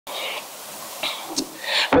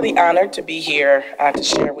Really honored to be here to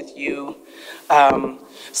share with you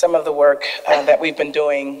some of the work that we've been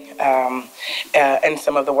doing and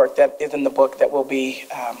some of the work that is in the book that we'll be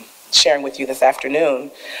sharing with you this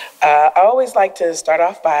afternoon. I always like to start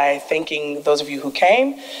off by thanking those of you who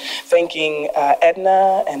came, thanking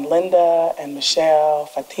Edna and Linda and Michelle,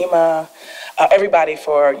 Fatima, everybody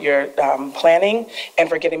for your planning and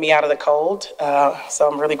for getting me out of the cold. So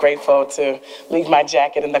I'm really grateful to leave my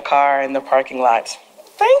jacket in the car in the parking lot.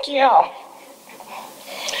 Thank you.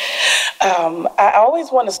 I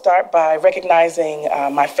always want to start by recognizing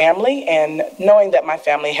my family, and knowing that my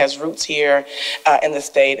family has roots here in the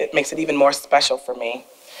state, it makes it even more special for me.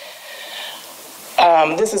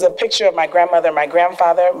 This is a picture of my grandmother, my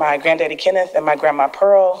grandfather, my granddaddy Kenneth, and my grandma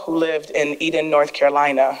Pearl, who lived in Eden, North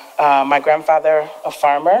Carolina. My grandfather, a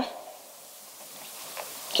farmer.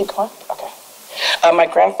 Keep going? Okay. My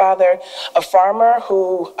grandfather, a farmer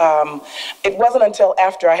who, it wasn't until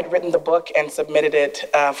after I had written the book and submitted it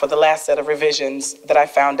for the last set of revisions that I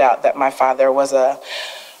found out that my father was a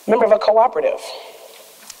member of a cooperative,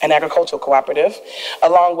 an agricultural cooperative,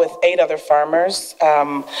 along with 8 other farmers,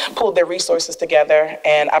 pulled their resources together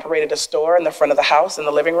and operated a store in the front of the house in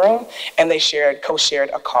the living room, and they co-shared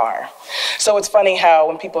a car. So it's funny how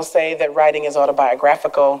when people say that writing is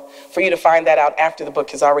autobiographical, for you to find that out after the book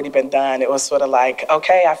has already been done, it was sort of like,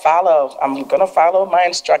 okay, I'm gonna follow my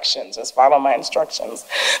instructions, just follow my instructions.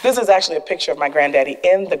 This is actually a picture of my granddaddy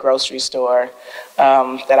in the grocery store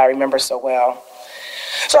that I remember so well.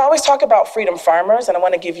 So I always talk about freedom farmers, and I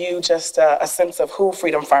want to give you just a sense of who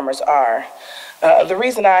freedom farmers are. The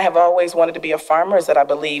reason I have always wanted to be a farmer is that I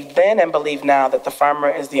believe then and believe now that the farmer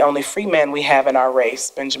is the only free man we have in our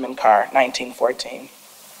race, Benjamin Carr, 1914.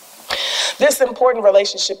 This important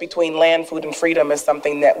relationship between land, food, and freedom is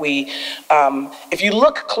something that we, if you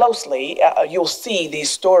look closely, you'll see these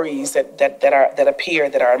stories that appear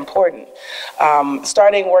that are important.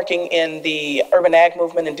 Starting working in the urban ag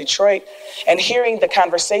movement in Detroit and hearing the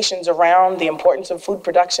conversations around the importance of food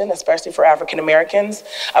production, especially for African Americans,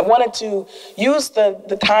 I wanted to use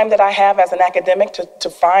the time that I have as an academic to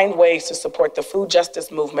find ways to support the food justice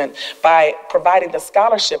movement by providing the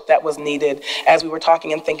scholarship that was needed as we were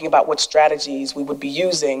talking and thinking about what strategies we would be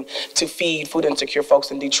using to feed food insecure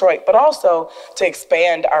folks in Detroit, but also to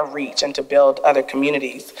expand our reach and to build other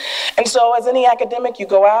communities. And so as any academic, you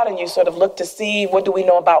go out and you sort of look to see, what do we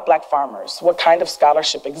know about Black farmers? What kind of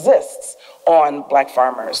scholarship exists on Black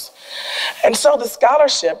farmers? And so the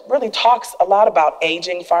scholarship really talks a lot about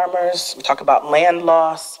aging farmers. We talk about land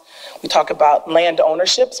loss. We talk about land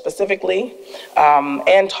ownership specifically,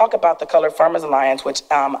 and talk about the Colored Farmers Alliance, which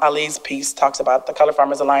Ali's piece talks about the Colored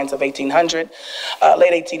Farmers Alliance of 1800,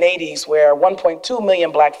 late 1880s, where 1.2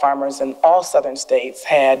 million Black farmers in all southern states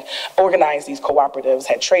had organized these cooperatives,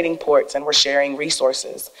 had trading ports, and were sharing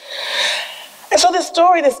resources. And so this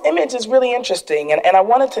story, this image is really interesting. And I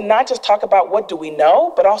wanted to not just talk about what do we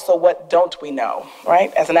know, but also what don't we know,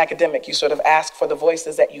 right? As an academic, you sort of ask for the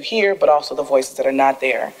voices that you hear, but also the voices that are not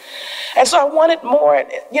there. And so I wanted more,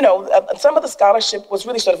 some of the scholarship was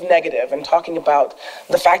really sort of negative and talking about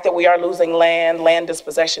the fact that we are losing land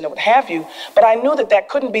dispossession, and what have you. But I knew that that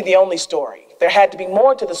couldn't be the only story. There had to be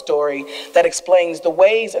more to the story that explains the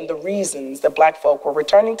ways and the reasons that Black folk were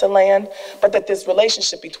returning to land, but that this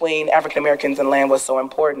relationship between African Americans and land was so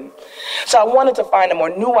important. So I wanted to find a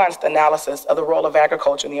more nuanced analysis of the role of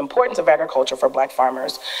agriculture and the importance of agriculture for Black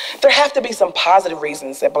farmers. There have to be some positive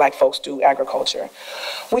reasons that Black folks do agriculture.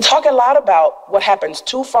 We talk a lot about what happens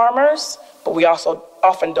to farmers, but we also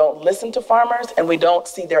often don't listen to farmers and we don't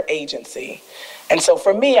see their agency. And so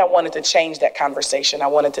for me, I wanted to change that conversation. I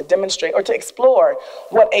wanted to demonstrate or to explore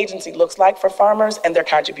what agency looks like for farmers and their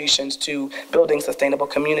contributions to building sustainable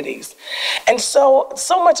communities. And so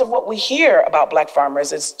much of what we hear about Black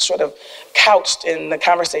farmers is sort of couched in the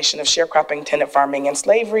conversation of sharecropping, tenant farming, and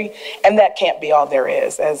slavery, and that can't be all there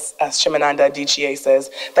is. As Chimamanda Adichie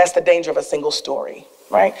says, that's the danger of a single story,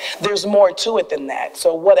 right? There's more to it than that.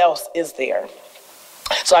 So what else is there?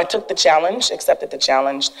 So I took the challenge, accepted the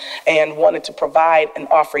challenge, and wanted to provide and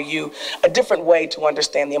offer you a different way to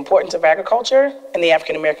understand the importance of agriculture in the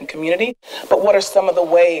African American community. But what are some of the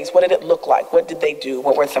ways? What did it look like? What did they do?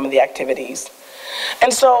 What were some of the activities?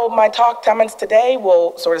 And so my comments today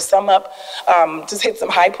will sort of sum up, just hit some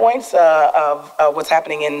high points of what's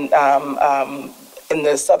happening in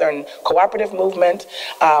the Southern cooperative movement,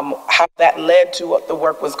 how that led to what the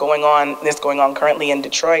work is going on currently in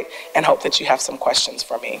Detroit, and hope that you have some questions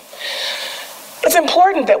for me. It's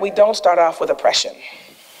important that we don't start off with oppression.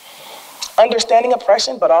 Understanding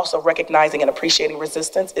oppression, but also recognizing and appreciating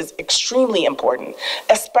resistance is extremely important,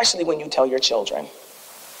 especially when you tell your children.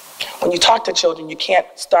 When you talk to children, you can't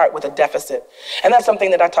start with a deficit. And that's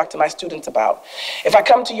something that I talk to my students about. If I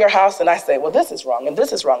come to your house and I say, well, this is wrong, and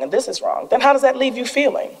this is wrong, and this is wrong, then how does that leave you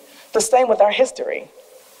feeling? The same with our history.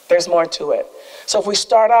 There's more to it. So if we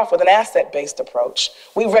start off with an asset-based approach,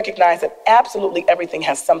 we recognize that absolutely everything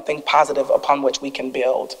has something positive upon which we can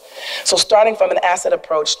build. So starting from an asset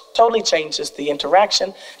approach totally changes the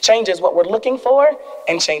interaction, changes what we're looking for,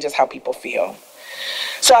 and changes how people feel.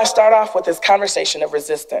 So I start off with this conversation of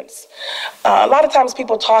resistance. A lot of times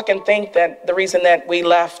people talk and think that the reason that we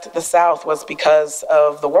left the South was because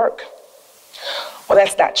of the work. Well,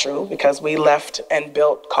 that's not true, because we left and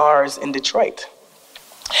built cars in Detroit.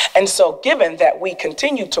 And so given that we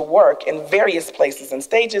continued to work in various places and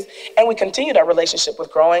stages, and we continued our relationship with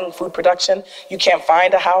growing food production, you can't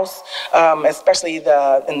find a house, especially in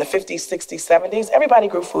the 50s, 60s, 70s, everybody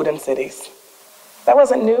grew food in cities. That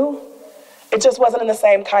wasn't new. It just wasn't in the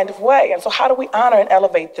same kind of way. And so how do we honor and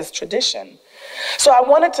elevate this tradition? So I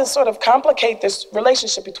wanted to sort of complicate this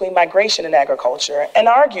relationship between migration and agriculture and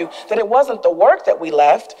argue that it wasn't the work that we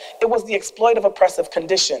left, it was the exploitive oppressive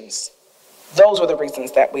conditions. Those were the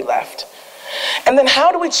reasons that we left. And then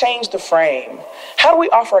how do we change the frame? How do we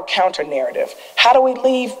offer a counter narrative? How do we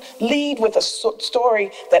lead with a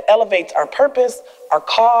story that elevates our purpose, our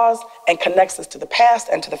cause, and connects us to the past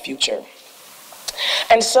and to the future?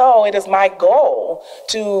 And so it is my goal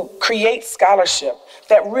to create scholarship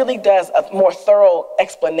that really does a more thorough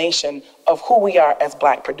explanation of who we are as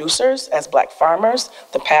Black producers, as Black farmers,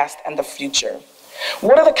 the past and the future.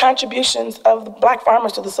 What are the contributions of the Black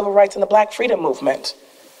farmers to the civil rights and the Black freedom movement?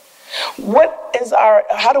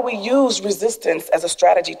 How do we use resistance as a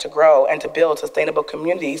strategy to grow and to build sustainable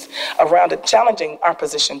communities around it, challenging our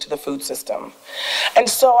position to the food system? And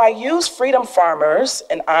so I use Freedom Farmers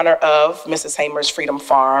in honor of Mrs. Hamer's Freedom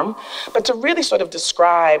Farm, but to really sort of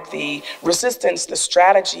describe the resistance, the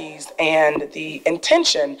strategies, and the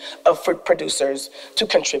intention of food producers to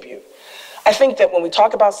contribute. I think that when we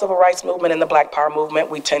talk about civil rights movement and the Black Power movement,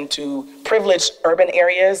 we tend to privilege urban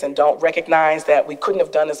areas and don't recognize that we couldn't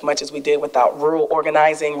have done as much as we did without rural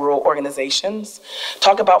organizing, rural organizations.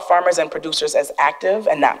 Talk about farmers and producers as active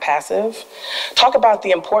and not passive. Talk about the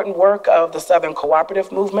important work of the Southern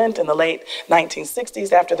cooperative movement in the late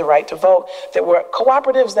 1960s after the right to vote. There were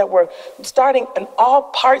cooperatives that were starting in all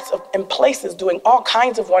parts and places doing all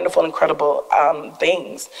kinds of wonderful, incredible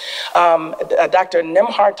things. Dr.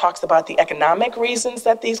 Nimhart talks about the economic reasons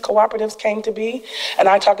that these cooperatives came to be, and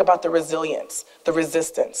I talk about the resilience, the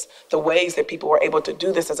resistance, the ways that people were able to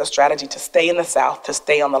do this as a strategy to stay in the South, to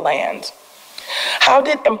stay on the land. How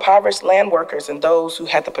did impoverished land workers and those who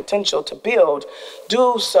had the potential to build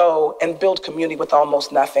do so and build community with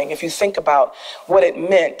almost nothing? If you think about what it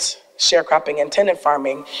meant, sharecropping and tenant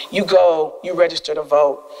farming, you go, you register to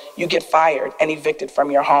vote, you get fired and evicted from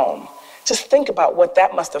your home. Just think about what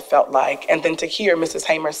that must have felt like, and then to hear Mrs.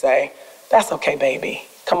 Hamer say, "That's okay, baby,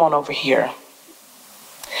 come on over here."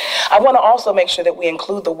 I want to also make sure that we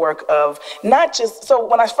include the work of not just, so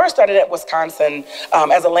when I first started at Wisconsin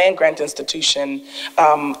as a land grant institution,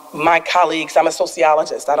 my colleagues, I'm a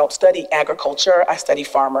sociologist, I don't study agriculture, I study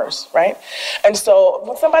farmers, right? And so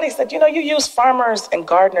when somebody said, you know, you use farmers and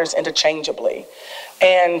gardeners interchangeably,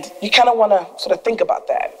 and you kind of want to sort of think about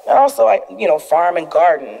that. And also, farm and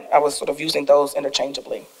garden, I was sort of using those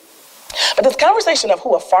interchangeably. But this conversation of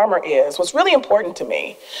who a farmer is was really important to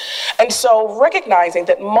me. And so recognizing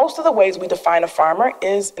that most of the ways we define a farmer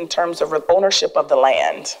is in terms of ownership of the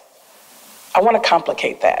land. I want to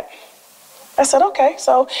complicate that. I said, okay,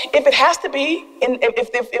 so if it has to be,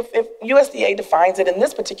 if USDA defines it in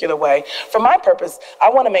this particular way, for my purpose, I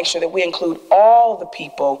want to make sure that we include all the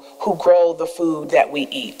people who grow the food that we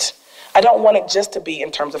eat. I don't want it just to be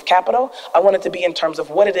in terms of capital. I want it to be in terms of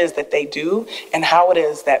what it is that they do and how it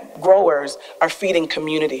is that growers are feeding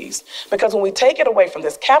communities. Because when we take it away from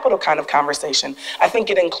this capital kind of conversation, I think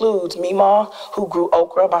it includes Meemaw, who grew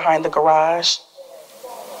okra behind the garage.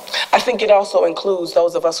 I think it also includes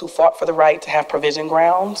those of us who fought for the right to have provision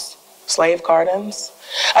grounds, slave gardens.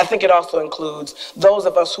 I think it also includes those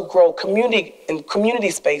of us who grow in community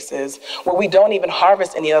spaces where we don't even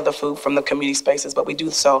harvest any other food from the community spaces, but we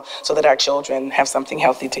do so that our children have something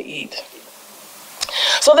healthy to eat.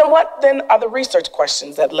 So then what then are the research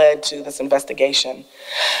questions that led to this investigation?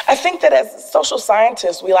 I think that as social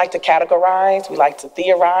scientists, we like to categorize, we like to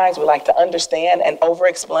theorize, we like to understand and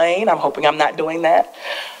over-explain. I'm hoping I'm not doing that.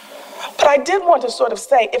 But I did want to sort of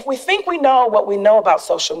say, if we think we know what we know about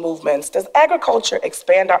social movements, does agriculture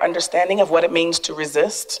expand our understanding of what it means to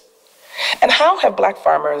resist? And how have Black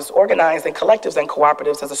farmers organized in collectives and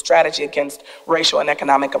cooperatives as a strategy against racial and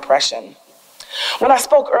economic oppression? When I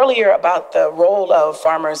spoke earlier about the role of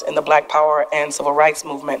farmers in the Black Power and Civil Rights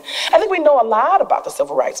movement, I think we know a lot about the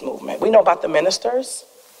Civil Rights movement. We know about the ministers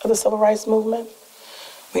of the Civil Rights movement.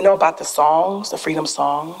 We know about the songs, the freedom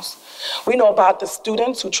songs. We know about the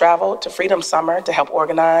students who traveled to Freedom Summer to help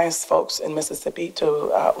organize folks in Mississippi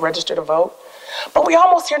to register to vote. But we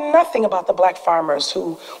almost hear nothing about the Black farmers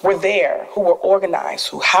who were there, who were organized,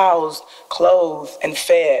 who housed, clothed, and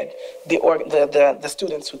fed the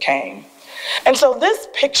students who came. And so this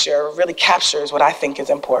picture really captures what I think is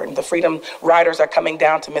important. The freedom riders are coming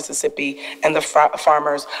down to Mississippi, and the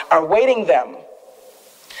farmers are waiting them.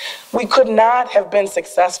 We could not have been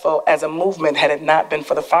successful as a movement had it not been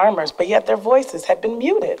for the farmers, but yet their voices had been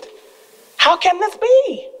muted. How can this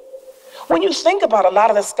be? When you think about a lot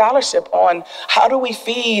of the scholarship on how do we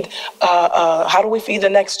feed the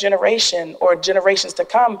next generation or generations to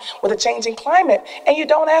come with a changing climate, and you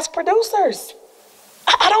don't ask producers.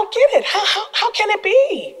 I don't get it. How can it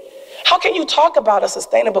be? How can you talk about a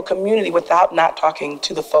sustainable community without not talking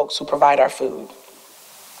to the folks who provide our food?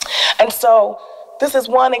 And so this is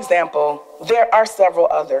one example. There are several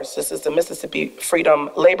others. This is the Mississippi Freedom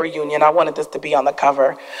Labor Union. I wanted this to be on the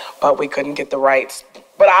cover, but we couldn't get the rights.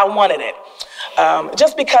 But I wanted it.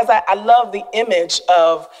 Just because I love the image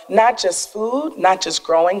of not just food, not just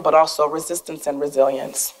growing, but also resistance and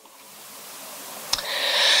resilience.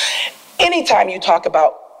 Anytime you talk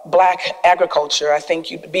about Black agriculture, I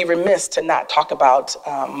think you'd be remiss to not talk about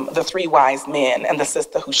the three wise men and the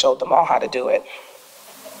sister who showed them all how to do it.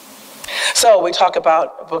 So we talk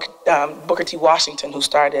about Booker T. Washington, who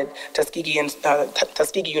started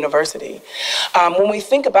Tuskegee University. When we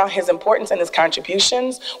think about his importance and his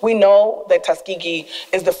contributions, we know that Tuskegee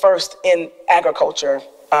is the first in agriculture,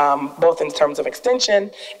 both in terms of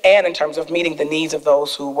extension and in terms of meeting the needs of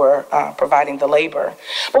those who were providing the labor.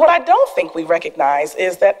 But what I don't think we recognize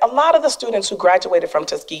is that a lot of the students who graduated from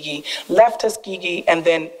Tuskegee left Tuskegee and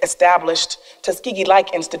then established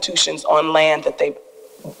Tuskegee-like institutions on land that they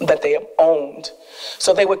owned.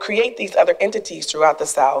 So they would create these other entities throughout the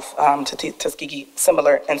South, to Tuskegee,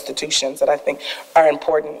 similar institutions that I think are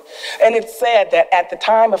important. And it's said that at the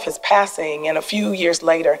time of his passing and a few years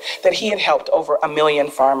later, that he had helped over 1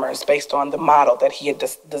 million farmers based on the model that he had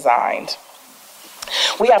designed.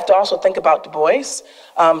 We have to also think about Du Bois.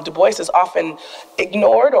 Du Bois is often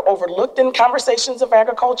ignored or overlooked in conversations of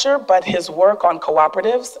agriculture, but his work on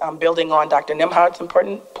cooperatives, building on Dr. Nimrod's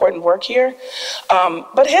important work here.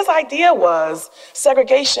 But his idea was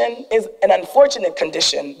segregation is an unfortunate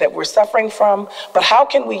condition that we're suffering from, but how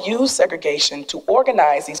can we use segregation to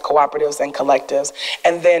organize these cooperatives and collectives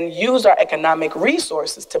and then use our economic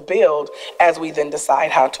resources to build as we then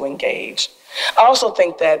decide how to engage? I also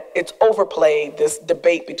think that it's overplayed, this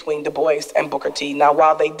debate between Du Bois and Booker T. Now,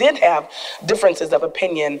 while they did have differences of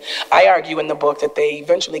opinion, I argue in the book that they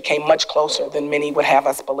eventually came much closer than many would have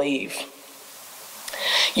us believe.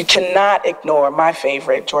 You cannot ignore my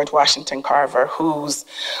favorite, George Washington Carver, whose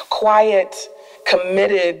quiet,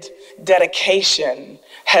 committed dedication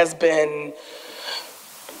has been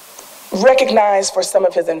recognized for some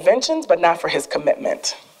of his inventions, but not for his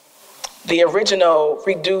commitment. The original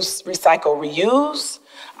reduce, recycle, reuse,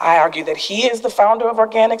 I argue that he is the founder of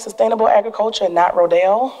organic, sustainable agriculture and not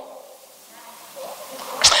Rodale.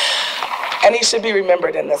 And he should be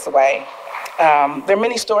remembered in this way. There are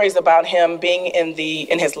many stories about him being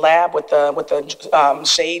in his lab with the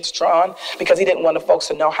shades drawn because he didn't want the folks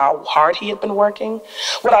to know how hard he had been working.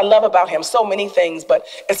 What I love about him, so many things, but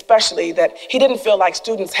especially that he didn't feel like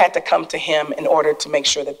students had to come to him in order to make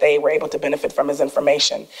sure that they were able to benefit from his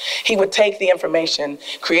information. He would take the information,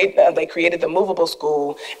 they created the movable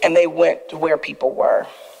school, and they went to where people were.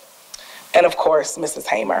 And of course, Mrs.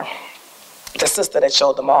 Hamer, the sister that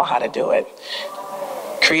showed them all how to do it.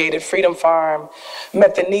 Created Freedom Farm,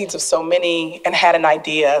 met the needs of so many, and had an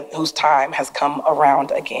idea whose time has come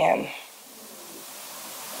around again.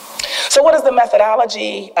 So what is the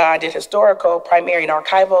methodology? I did historical, primary, and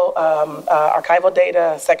archival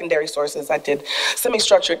data, secondary sources. I did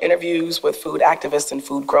semi-structured interviews with food activists and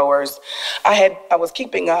food growers. I was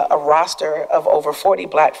keeping a roster of over 40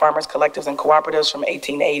 Black farmers, collectives, and cooperatives from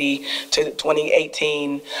 1880 to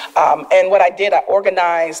 2018. And what I did, I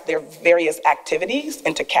organized their various activities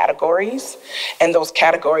into categories, and those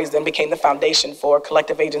categories then became the foundation for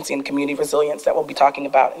collective agency and community resilience that we'll be talking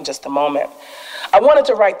about in just a moment. I wanted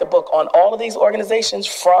to write the book on all of these organizations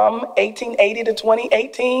from 1880 to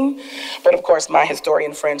 2018, but of course my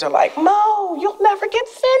historian friends are like, Mo, you'll never get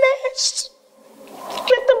finished.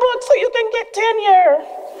 Get the book so you can get tenure.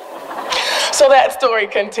 So that story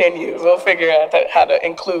continues. We'll figure out how to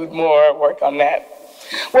include more work on that.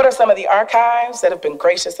 What are some of the archives that have been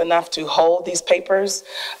gracious enough to hold these papers?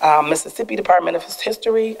 Mississippi Department of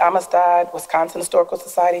History, Amistad, Wisconsin Historical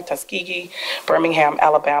Society, Tuskegee, Birmingham,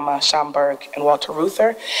 Alabama, Schaumburg, and Walter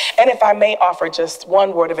Reuther. And if I may offer just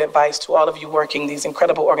one word of advice to all of you working these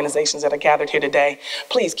incredible organizations that are gathered here today,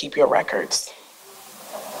 please keep your records.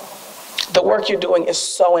 The work you're doing is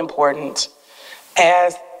so important,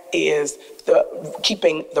 as is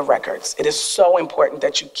keeping the records. It is so important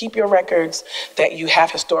that you keep your records, that you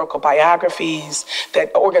have historical biographies,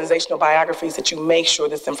 that organizational biographies, that you make sure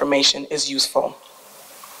this information is useful.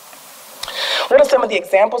 What are some of the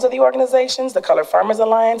examples of the organizations? The Colored Farmers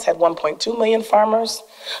Alliance had 1.2 million farmers.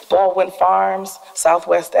 Baldwin Farms,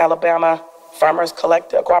 Southwest Alabama Farmers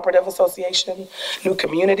Cooperative Association, New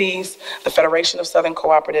Communities, the Federation of Southern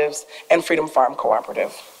Cooperatives, and Freedom Farm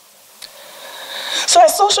Cooperative. So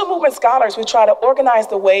as social movement scholars, we try to organize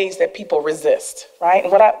the ways that people resist, right?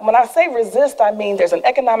 And when I say resist, I mean there's an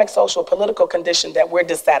economic, social, political condition that we're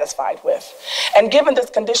dissatisfied with. And given this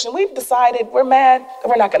condition, we've decided we're mad and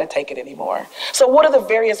we're not going to take it anymore. So what are the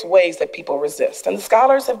various ways that people resist? And the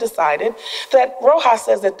scholars have decided that Rojas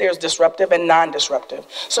says that there's disruptive and non-disruptive.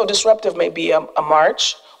 So disruptive may be a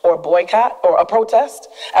march, or a boycott, or a protest.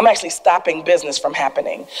 I'm actually stopping business from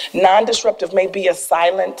happening. Non-disruptive may be a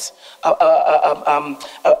silent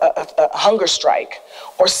hunger strike,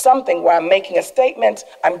 or something where I'm making a statement,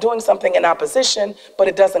 I'm doing something in opposition, but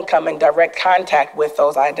it doesn't come in direct contact with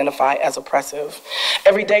those I identify as oppressive.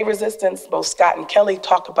 Everyday resistance, both Scott and Kelly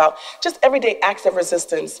talk about just everyday acts of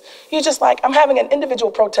resistance. You're just like, I'm having an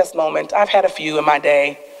individual protest moment. I've had a few in my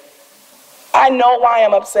day. I know why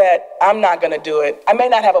I'm upset. I'm not going to do it. I may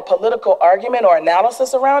not have a political argument or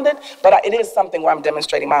analysis around it, but it is something where I'm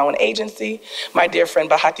demonstrating my own agency. My dear friend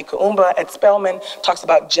Bahati Kuumba at Spelman talks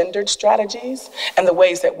about gendered strategies and the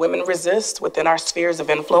ways that women resist within our spheres of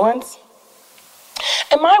influence.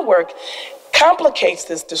 And my work complicates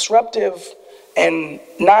this disruptive and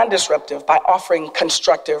non-disruptive by offering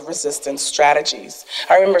constructive resistance strategies.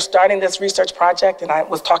 I remember starting this research project and I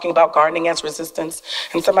was talking about gardening as resistance,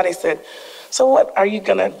 and somebody said, so what, are you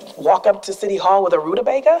gonna walk up to City Hall with a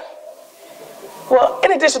rutabaga? Well,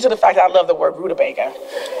 in addition to the fact that I love the word rutabaga,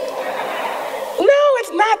 no,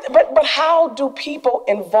 it's not, but how do people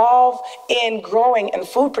involve in growing and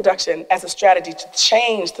food production as a strategy to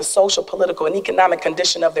change the social, political, and economic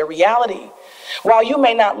condition of their reality? While you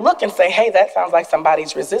may not look and say, hey, that sounds like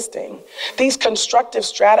somebody's resisting, these constructive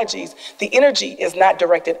strategies, the energy is not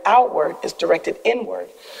directed outward, it's directed inward.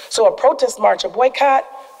 So a protest march, a boycott,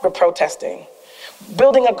 we're protesting.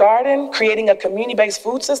 Building a garden, creating a community-based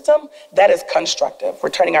food system, that is constructive. We're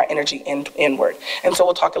turning our energy inward. And so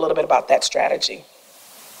we'll talk a little bit about that strategy.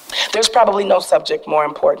 There's probably no subject more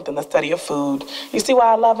important than the study of food. You see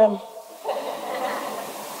why I love him?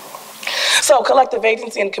 So collective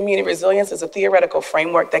agency and community resilience is a theoretical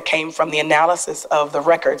framework that came from the analysis of the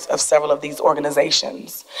records of several of these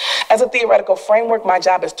organizations. As a theoretical framework, my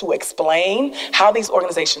job is to explain how these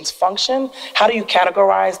organizations function, how do you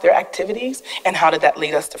categorize their activities, and how did that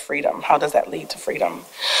lead us to freedom? How does that lead to freedom?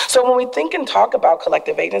 So when we think and talk about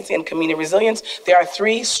collective agency and community resilience, there are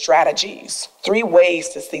three strategies, three ways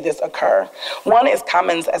to see this occur. One is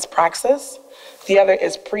commons as praxis. The other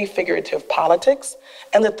is prefigurative politics,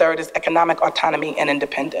 and the third is economic autonomy and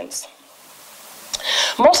independence.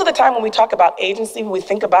 Most of the time when we talk about agency, we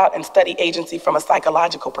think about and study agency from a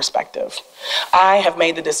psychological perspective. I have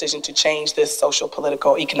made the decision to change this social,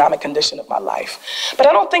 political, economic condition of my life. But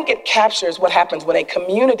I don't think it captures what happens when a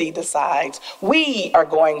community decides we are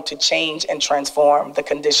going to change and transform the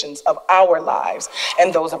conditions of our lives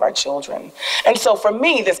and those of our children. And so for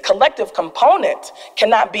me, this collective component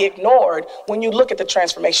cannot be ignored when you look at the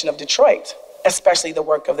transformation of Detroit, especially the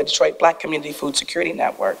work of the Detroit Black Community Food Security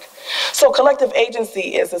Network. So collective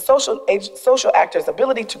agency is a social actor's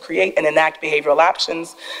ability to create and enact behavioral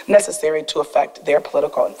options necessary to affect their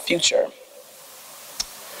political future.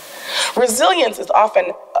 Resilience is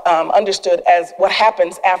often understood as what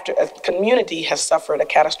happens after a community has suffered a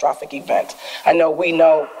catastrophic event. I know we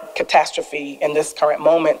know catastrophe in this current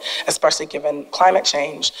moment, especially given climate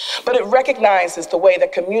change, but it recognizes the way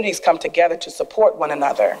that communities come together to support one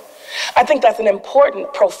another. I think that's an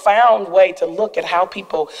important, profound way to look at how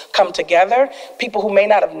people come together, people who may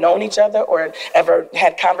not have known each other or ever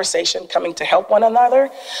had conversation coming to help one another.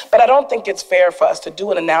 But I don't think it's fair for us to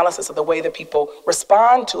do an analysis of the way that people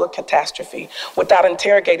respond to a catastrophe without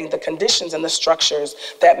interrogating the conditions and the structures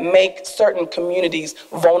that make certain communities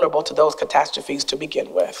vulnerable to those catastrophes to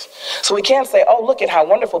begin with. So we can't say, oh, look at how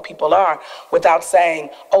wonderful people are, without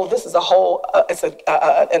saying, oh, this is a whole, it's an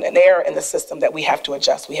error in the system that we have to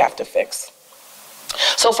adjust, we have to fix.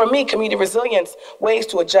 So for me, community resilience, ways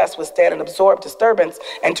to adjust, withstand, and absorb disturbance,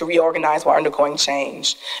 and to reorganize while undergoing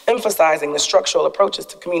change, emphasizing the structural approaches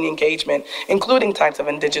to community engagement, including types of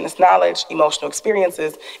indigenous knowledge, emotional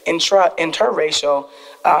experiences, interracial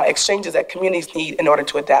exchanges that communities need in order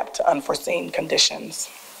to adapt to unforeseen conditions.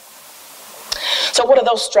 So what are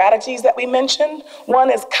those strategies that we mentioned?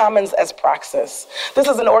 One is Commons as Praxis. This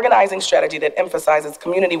is an organizing strategy that emphasizes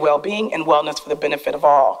community well-being and wellness for the benefit of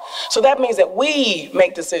all. So that means that we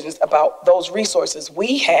make decisions about those resources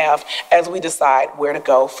we have as we decide where to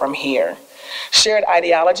go from here. Shared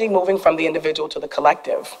ideology, moving from the individual to the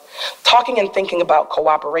collective. Talking and thinking about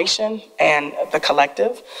cooperation and the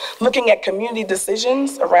collective. Looking at community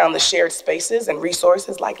decisions around the shared spaces and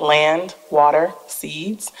resources like land, water,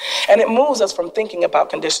 seeds. And it moves us from thinking about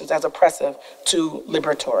conditions as oppressive to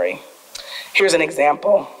liberatory. Here's an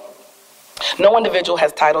example. No individual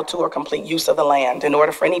has title to or complete use of the land. In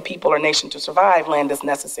order for any people or nation to survive, land is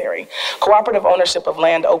necessary. Cooperative ownership of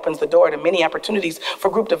land opens the door to many opportunities for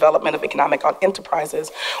group development of economic enterprises,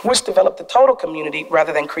 which develop the total community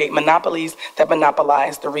rather than create monopolies that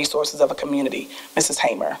monopolize the resources of a community. Mrs.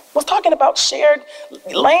 Hamer was talking about shared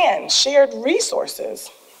land, shared resources.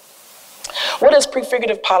 What is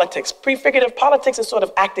prefigurative politics? Prefigurative politics is sort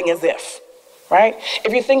of acting as if. Right?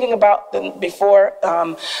 If you're thinking about the before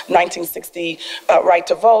 1960 right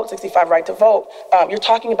to vote, 65 right to vote, you're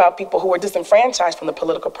talking about people who were disenfranchised from the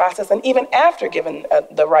political process, and even after given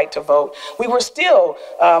the right to vote, we were still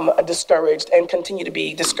discouraged and continue to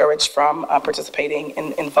be discouraged from participating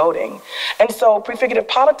in voting. And so prefigurative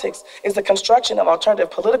politics is the construction of alternative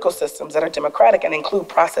political systems that are democratic and include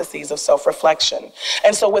processes of self-reflection.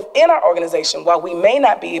 And so within our organization, while we may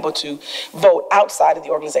not be able to vote outside of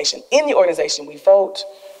the organization, in the organization we vote,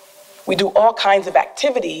 we do all kinds of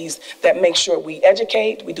activities that make sure we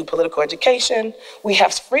educate, we do political education, we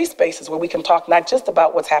have free spaces where we can talk not just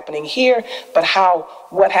about what's happening here, but how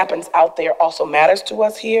what happens out there also matters to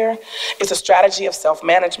us here. It's a strategy of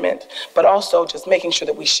self-management, but also just making sure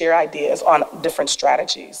that we share ideas on different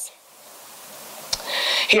strategies.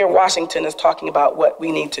 Here, Washington is talking about what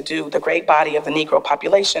we need to do. The great body of the Negro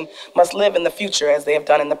population must live in the future as they have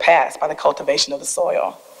done in the past by the cultivation of the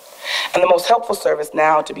soil. And the most helpful service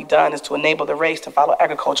now to be done is to enable the race to follow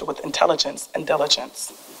agriculture with intelligence and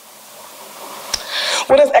diligence.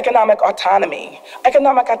 What is economic autonomy?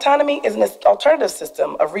 Economic autonomy is an alternative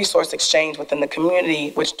system of resource exchange within the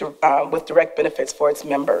community with direct benefits for its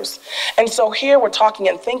members. And so here we're talking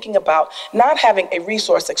and thinking about not having a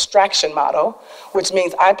resource extraction model, which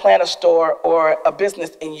means I plant a store or a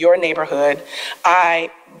business in your neighborhood,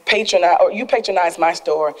 you patronize my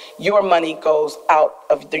store, your money goes out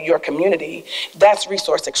of your community. That's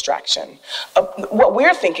resource extraction. What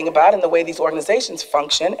we're thinking about and the way these organizations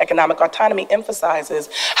function, economic autonomy emphasizes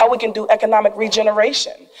how we can do economic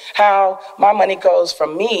regeneration, how my money goes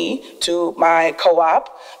from me to my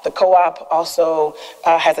co-op. The co-op also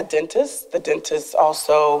has a dentist. The dentist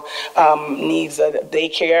also needs a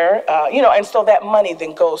daycare, and so that money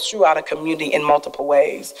then goes throughout a community in multiple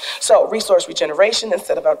ways. So resource regeneration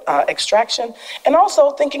instead of extraction, and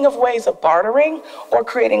also thinking of ways of bartering or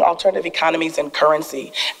creating alternative economies and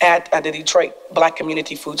currency. At the Detroit Black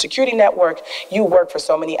Community Food Security Network, you work for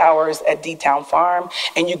so many hours at D-Town Farm,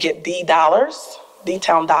 and you get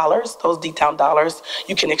D-Town dollars. Those D-Town dollars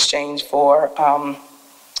you can exchange for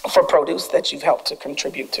produce that you've helped to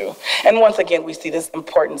contribute to. And once again, we see this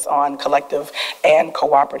importance on collective and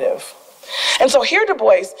cooperative. And so here Du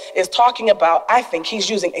Bois is talking about, I think he's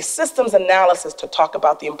using a systems analysis to talk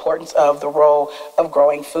about the importance of the role of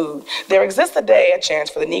growing food. There exists today a chance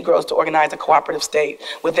for the Negroes to organize a cooperative state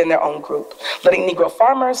within their own group, letting Negro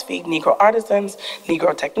farmers feed Negro artisans,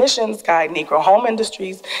 Negro technicians guide Negro home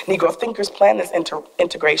industries, Negro thinkers plan this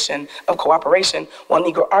integration of cooperation, while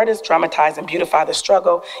Negro artists dramatize and beautify the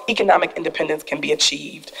struggle. Economic independence can be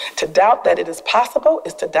achieved. To doubt that it is possible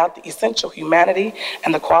is to doubt the essential humanity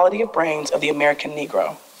and the quality of brains of the American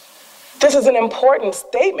Negro. This is an important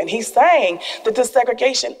statement. He's saying that this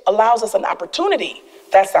segregation allows us an opportunity.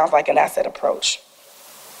 That sounds like an asset approach.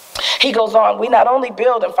 He goes on, we not only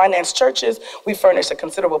build and finance churches, we furnish a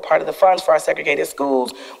considerable part of the funds for our segregated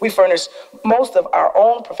schools. We furnish most of our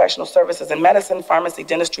own professional services in medicine, pharmacy,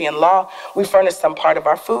 dentistry, and law. We furnish some part of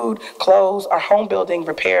our food, clothes, our home building,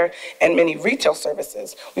 repair, and many retail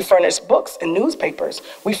services. We furnish books and newspapers.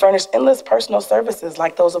 We furnish endless personal services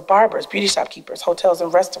like those of barbers, beauty shopkeepers, hotels,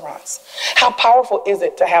 and restaurants. How powerful is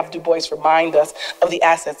it to have Du Bois remind us of the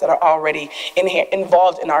assets that are already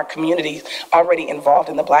involved in our communities, already involved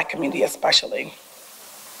in the Black community especially.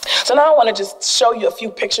 So now I want to just show you a few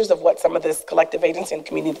pictures of what some of this collective agency and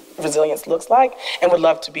community resilience looks like, and would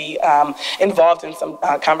love to be involved in some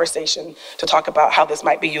conversation to talk about how this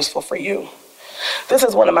might be useful for you. This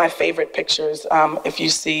is one of my favorite pictures. If you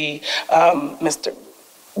see Mr.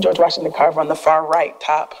 George Washington Carver on the far right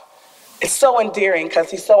top, it's so endearing because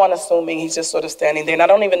he's so unassuming. He's just sort of standing there. And I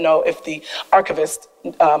don't even know if the archivist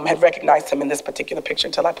had recognized him in this particular picture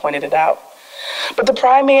until I pointed it out. But the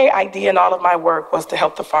primary idea in all of my work was to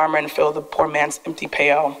help the farmer and fill the poor man's empty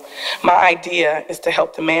pail. My idea is to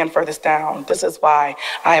help the man furthest down. This is why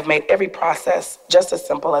I have made every process just as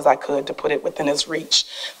simple as I could to put it within his reach.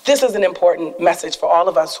 This is an important message for all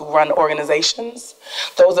of us who run organizations,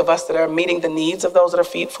 those of us that are meeting the needs of those that are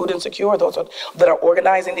food insecure, those that are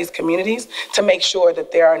organizing these communities, to make sure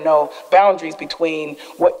that there are no boundaries between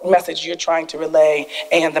what message you're trying to relay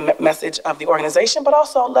and the message of the organization, but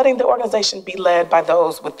also letting the organization be led by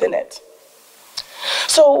those within it.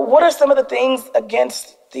 So what are some of the things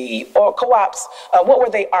against the co-ops? What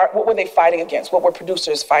were they fighting against? What were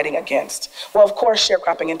producers fighting against? Well, of course,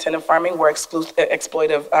 sharecropping and tenant farming were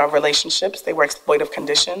exploitive relationships. They were exploitive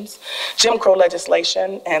conditions. Jim Crow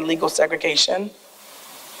legislation and legal segregation.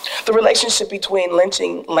 The relationship between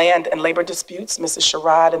lynching, land, and labor disputes. Mrs.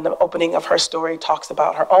 Sherrod, in the opening of her story, talks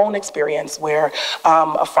about her own experience where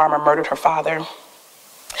a farmer murdered her father.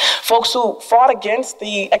 Folks who fought against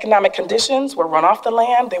the economic conditions were run off the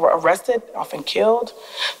land. They were arrested, often killed.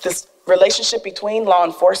 This relationship between law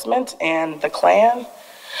enforcement and the Klan.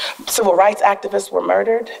 Civil rights activists were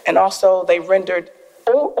murdered, and also they rendered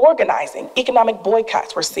organizing. Economic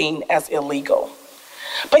boycotts were seen as illegal.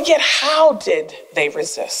 But yet, how did they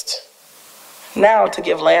resist? Now, to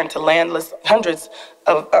give land to hundreds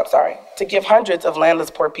of landless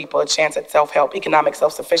poor people a chance at self-help, economic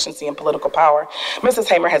self-sufficiency, and political power, Mrs.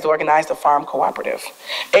 Hamer has organized a farm cooperative.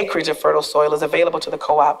 Acreage of fertile soil is available to the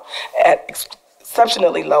co-op at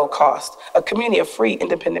exceptionally low cost. A community of free,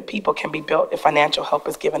 independent people can be built if financial help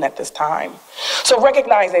is given at this time. So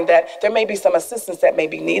recognizing that there may be some assistance that may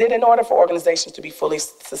be needed in order for organizations to be fully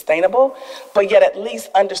sustainable, but yet at least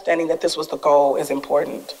understanding that this was the goal is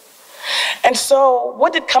important. And so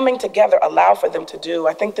what did coming together allow for them to do?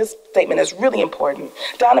 I think this statement is really important.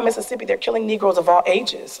 Down in Mississippi, they're killing Negroes of all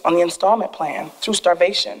ages on the installment plan through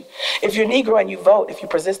starvation. If you're Negro and you vote, if you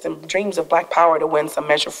persist in dreams of Black power to win some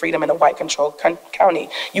measure of freedom in a white-controlled county,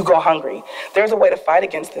 you go hungry. There's a way to fight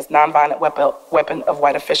against this nonviolent weapon of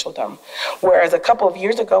white officialdom. Whereas a couple of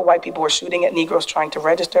years ago, white people were shooting at Negroes trying to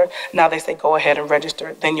register. Now they say, go ahead and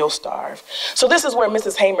register, then you'll starve. So this is where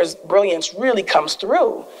Mrs. Hamer's brilliance really comes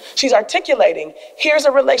through. She's articulating, here's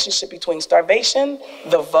a relationship between starvation,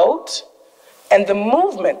 the vote, and the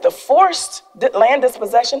movement, the forced land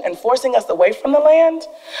dispossession and forcing us away from the land.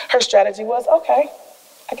 Her strategy was, okay,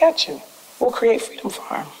 I got you. We'll create Freedom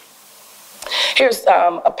Farm. Here's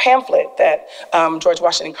a pamphlet that George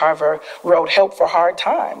Washington Carver wrote, Help for Hard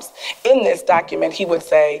Times. In this document, he would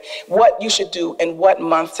say what you should do in what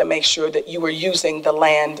month to make sure that you were using the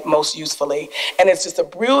land most usefully. And it's just a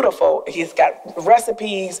beautiful, he's got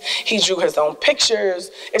recipes, he drew his own pictures.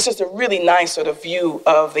 It's just a really nice sort of view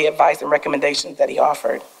of the advice and recommendations that he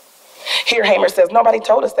offered. Here, Hamer says, nobody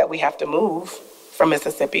told us that we have to move from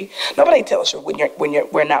Mississippi. Nobody tells you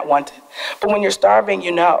we're not wanted. But when you're starving,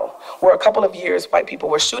 you know. Where a couple of years, white people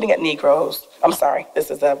were shooting at Negroes. I'm sorry,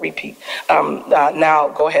 this is a repeat. Now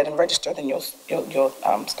go ahead and register, then you'll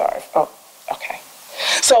starve. Oh, okay.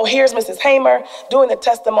 So here's Mrs. Hamer doing the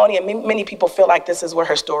testimony, and many people feel like this is where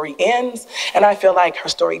her story ends, and I feel like her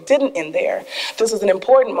story didn't end there. This is an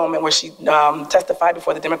important moment where she testified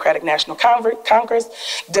before the Democratic National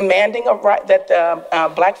Congress, demanding a right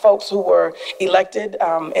that Black folks who were elected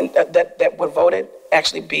that were voted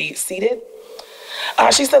actually be seated.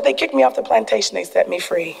 She said, they kicked me off the plantation, they set me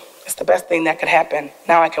free. It's the best thing that could happen.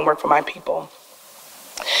 Now I can work for my people.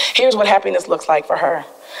 Here's what happiness looks like for her.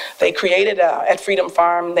 They created, at Freedom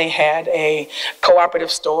Farm, they had a cooperative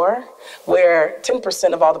store where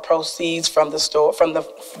 10% of all the proceeds from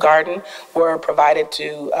the garden were provided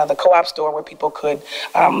to the co-op store where people could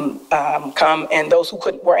come, and those who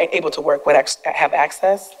weren't able to work would have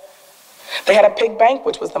access. They had a pig bank,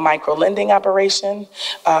 which was the micro-lending operation.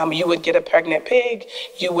 You would get a pregnant pig,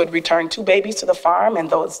 you would return 2 babies to the farm, and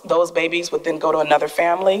those babies would then go to another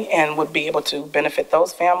family and would be able to benefit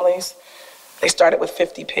those families. They started with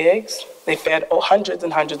 50 pigs. They fed hundreds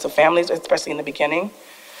and hundreds of families, especially in the beginning.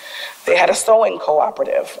 They had a sewing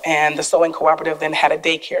cooperative, and the sewing cooperative then had a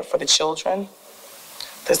daycare for the children.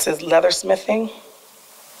 This is leathersmithing.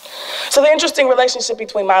 So the interesting relationship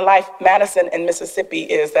between my life, Madison, and Mississippi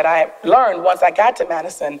is that I learned once I got to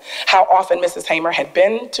Madison how often Mrs. Hamer had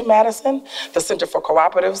been to Madison, the Center for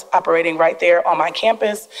Cooperatives operating right there on my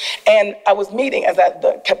campus. And I was meeting, as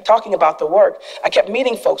I kept talking about the work, I kept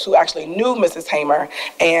meeting folks who actually knew Mrs. Hamer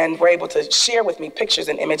and were able to share with me pictures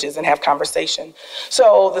and images and have conversation.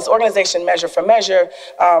 So this organization, Measure for Measure,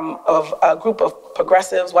 of a group of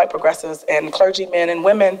progressives, white progressives, and clergymen and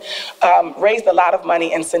women, raised a lot of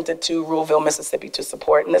money and sent it to Ruleville, Mississippi to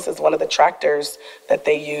support. And this is one of the tractors that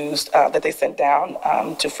they used, that they sent down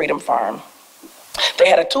to Freedom Farm. They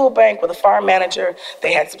had a tool bank with a farm manager.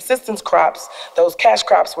 They had subsistence crops. Those cash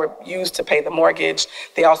crops were used to pay the mortgage.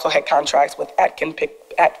 They also had contracts with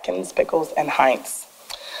Atkins, Pickles, and Heinz.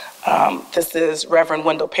 This is Reverend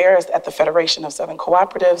Wendell Paris at the Federation of Southern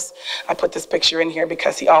Cooperatives. I put this picture in here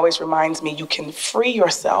because he always reminds me you can free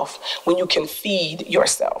yourself when you can feed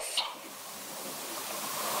yourself.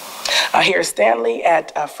 Here's Stanley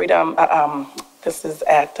at Freedom. This is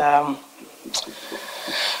at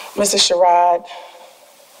Mrs. Sherrod.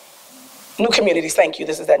 New Communities, thank you.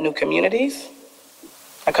 This is at New Communities.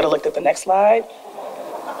 I could have looked at the next slide.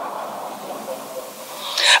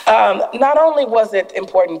 Not only was it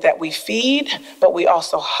important that we feed, but we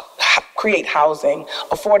also create housing,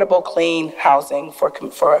 affordable, clean housing for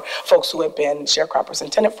folks who have been sharecroppers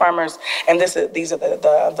and tenant farmers. And these are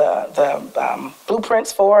the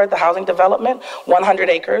blueprints for the housing development, 100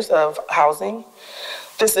 acres of housing.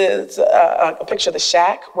 This is a picture of the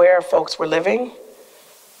shack where folks were living.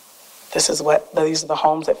 These are the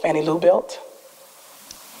homes that Fannie Lou built.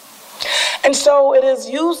 And so it is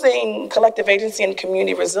using collective agency and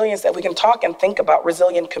community resilience that we can talk and think about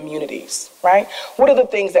resilient communities, right? What are the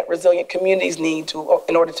things that resilient communities need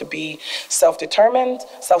in order to be self-determined,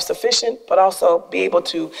 self-sufficient, but also be able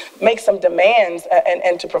to make some demands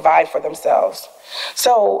and to provide for themselves?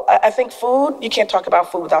 So I think food, you can't talk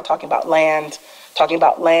about food without talking about land. Talking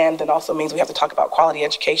about land then also means we have to talk about quality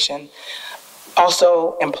education.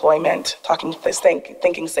 Also, employment,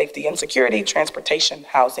 thinking safety and security, transportation,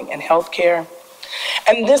 housing, and healthcare.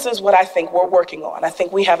 And this is what I think we're working on. I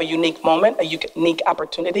think we have a unique moment, a unique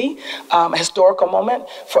opportunity, a historical moment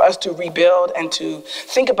for us to rebuild and to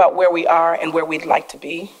think about where we are and where we'd like to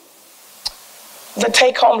be. The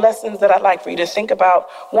take-home lessons that I'd like for you to think about,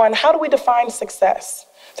 one, how do we define success?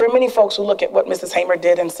 There are many folks who look at what Mrs. Hamer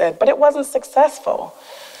did and said, but it wasn't successful.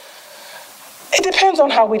 It depends on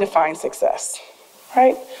how we define success,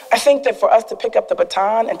 right? I think that for us to pick up the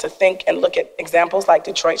baton and to think and look at examples like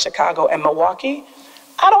Detroit, Chicago, and Milwaukee,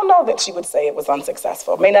 I don't know that she would say it was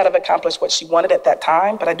unsuccessful. May not have accomplished what she wanted at that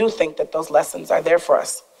time, but I do think that those lessons are there for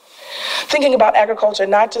us. Thinking about agriculture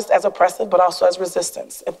not just as oppressive, but also as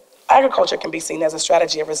resistance. If agriculture can be seen as a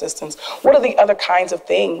strategy of resistance, what are the other kinds of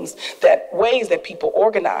ways that people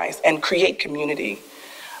organize and create community?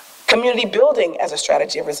 Community building as a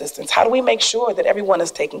strategy of resistance. How do we make sure that everyone is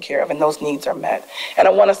taken care of and those needs are met? And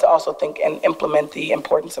I want us to also think and implement the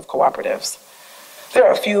importance of cooperatives. There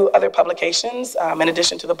are a few other publications in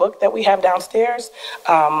addition to the book that we have downstairs.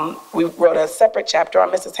 We wrote a separate chapter on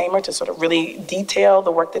Mrs. Hamer to sort of really detail the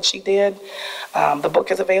work that she did. The book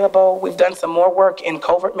is available. We've done some more work in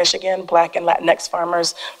Covert, Michigan, Black and Latinx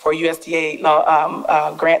farmers for a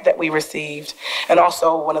USDA grant that we received. And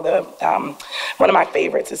also one of my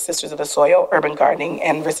favorites is Sisters of the Soil, Urban Gardening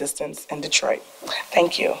and Resistance in Detroit.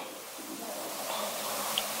 Thank you.